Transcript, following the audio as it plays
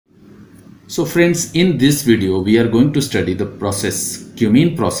So friends, in this video we are going to study the process,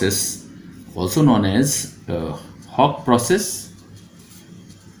 Cumene process, also known as Hawk process,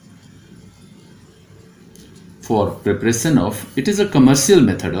 for preparation of, it is a commercial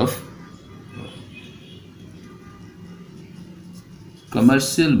method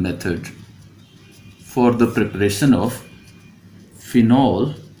for the preparation of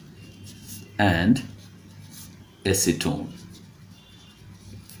phenol and acetone.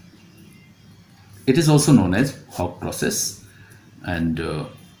 It is also known as Hawk process, and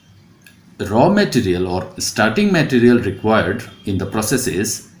raw material or starting material required in the process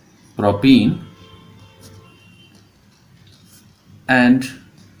is propene and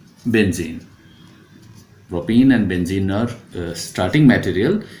benzene. Propene and benzene are starting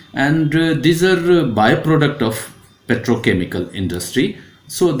material, and these are byproduct of petrochemical industry.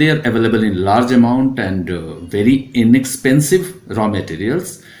 So they are available in large amount and very inexpensive raw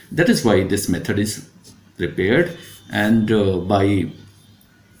materials. That is why this method is prepared, and by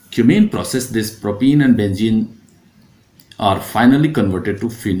Cumene process, this propene and benzene are finally converted to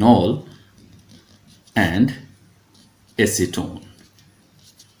phenol and acetone.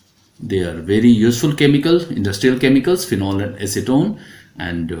 They are very useful industrial chemicals, phenol and acetone,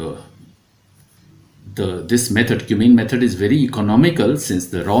 and this method, Cumene method, is very economical since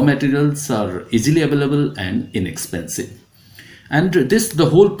the raw materials are easily available and inexpensive. And the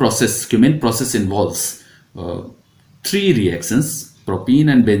whole process, Cumene process, involves three reactions. Propene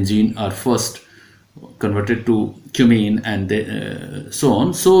and benzene are first converted to cumene, and so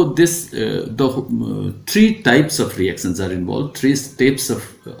on. So three types of reactions are involved, three steps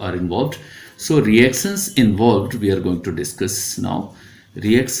are involved. So reactions involved we are going to discuss now.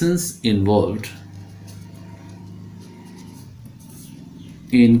 Reactions involved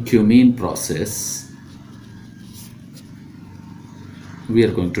in Cumene process we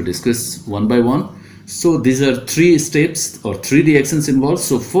are going to discuss one by one. So these are three steps or three reactions involved.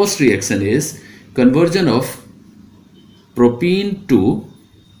 So first reaction is conversion of propene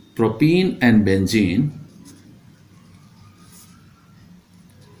and benzene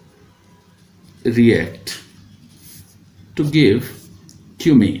react to give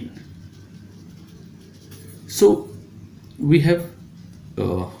cumene. So we have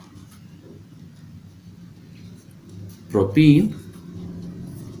propene,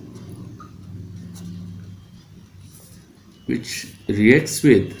 which reacts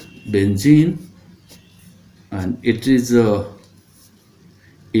with benzene, and it is a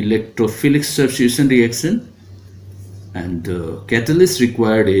electrophilic substitution reaction, and the catalyst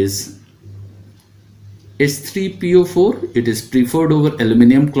required is H3PO4. It is preferred over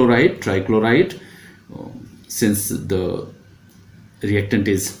aluminum chloride, trichloride, since the reactant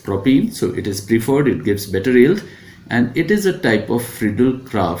is propene, so it is preferred, it gives better yield, and it is a type of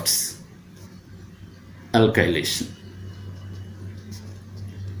Friedel-Crafts alkylation.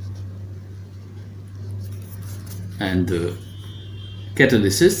 And the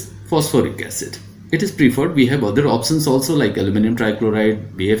catalyst is phosphoric acid. It is preferred. We have other options also like aluminum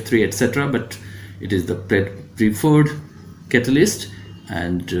trichloride, BF3, etc., but it is the preferred catalyst.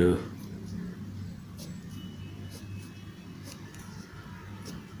 And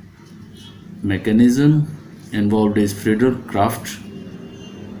mechanism involved is Friedel-Crafts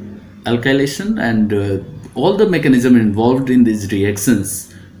alkylation, and all the mechanism involved in these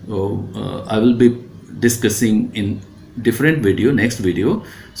reactions I will be discussing in different video, next video.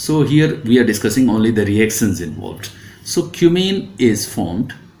 So here we are discussing only the reactions involved. So cumene is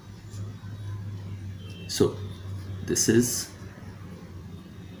formed. So this is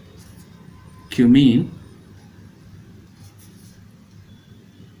cumene,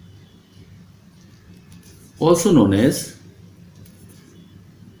 also known as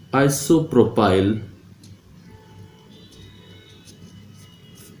isopropyl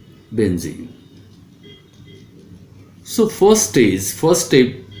benzene. So first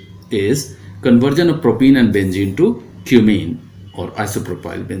step is conversion of propene and benzene to cumene or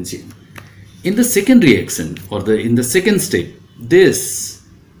isopropyl benzene. In the second reaction, or in the second step, this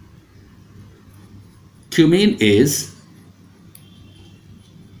cumene is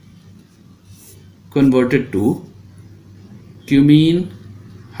converted to cumene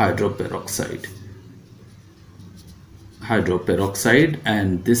hydroperoxide,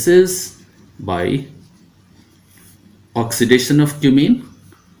 and this is by oxidation of cumene.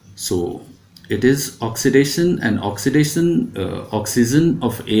 So it is oxidation, and oxidation, oxygen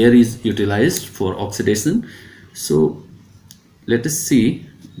of air is utilized for oxidation. So let us see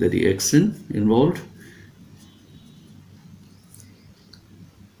the reaction involved.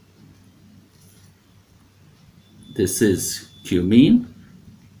 This is cumene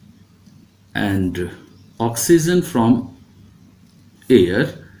and oxygen from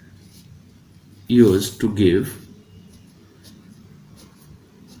air used to give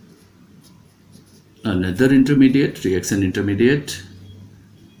another intermediate, reaction intermediate.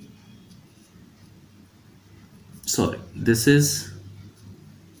 Sorry, this is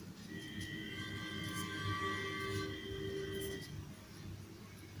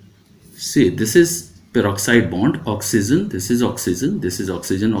this is peroxide bond, oxygen, this is oxygen, this is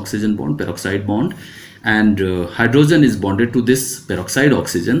oxygen, oxygen bond, peroxide bond, and hydrogen is bonded to this peroxide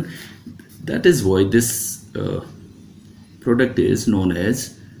oxygen. That is why this product is known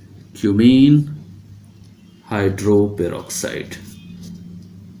as cumene hydroperoxide.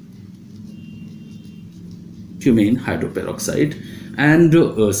 Cumene hydroperoxide, and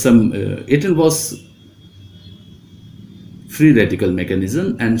it involves free radical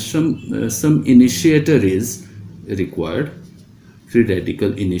mechanism, and some initiator is required. Free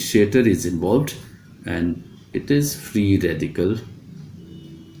radical initiator is involved, and it is free radical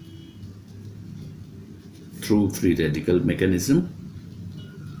through free radical mechanism.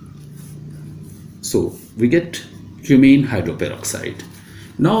 So we get cumene hydroperoxide.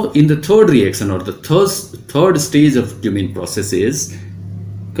 Now in the third reaction, or the third stage of cumene process, is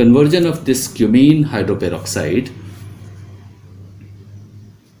conversion of this cumene hydroperoxide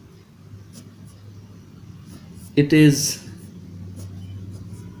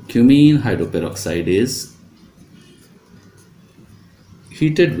cumene hydroperoxide is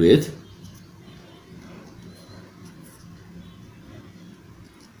heated with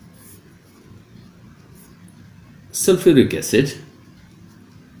sulfuric acid.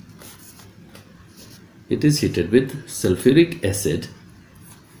 It is heated with sulfuric acid,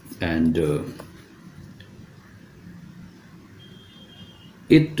 and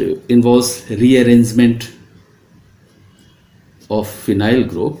it involves rearrangement of phenyl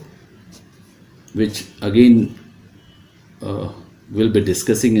group, which again we'll be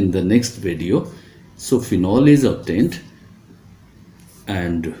discussing in the next video. So phenol is obtained,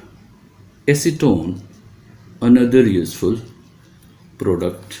 and acetone, another useful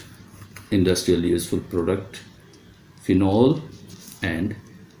product, industrial useful product. Phenol and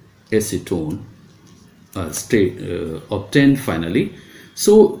acetone are obtained finally.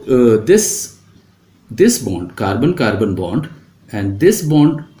 So this bond, carbon-carbon bond, and this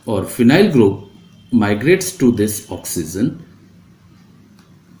bond or phenyl group migrates to this oxygen,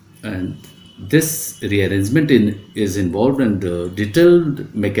 and this rearrangement is involved, and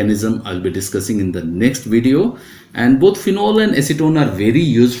detailed mechanism I'll be discussing in the next video. And both phenol and acetone are very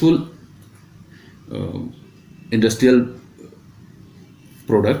useful industrial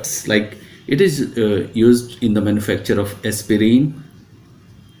products. Like it is used in the manufacture of aspirin,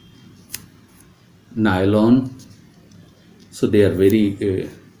 nylon. So they are very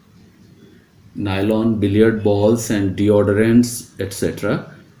nylon, billiard balls, and deodorants, etc.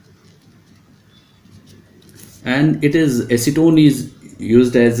 And acetone is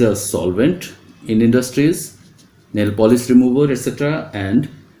used as a solvent in industries, nail polish remover, etc., and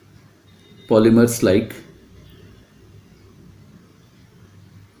polymers like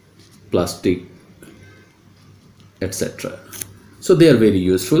plastic, etc. So they are very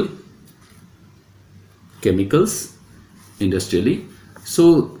useful chemicals industrially.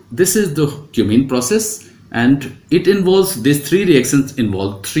 So this is the cumene process, and it involves, these three reactions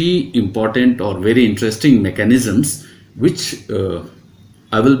involve three important or very interesting mechanisms, which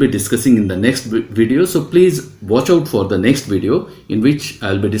I will be discussing in the next video. So please watch out for the next video, in which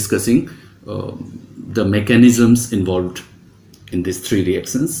I'll be discussing the mechanisms involved in these three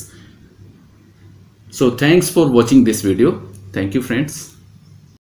reactions. So thanks for watching this video. Thank you, friends.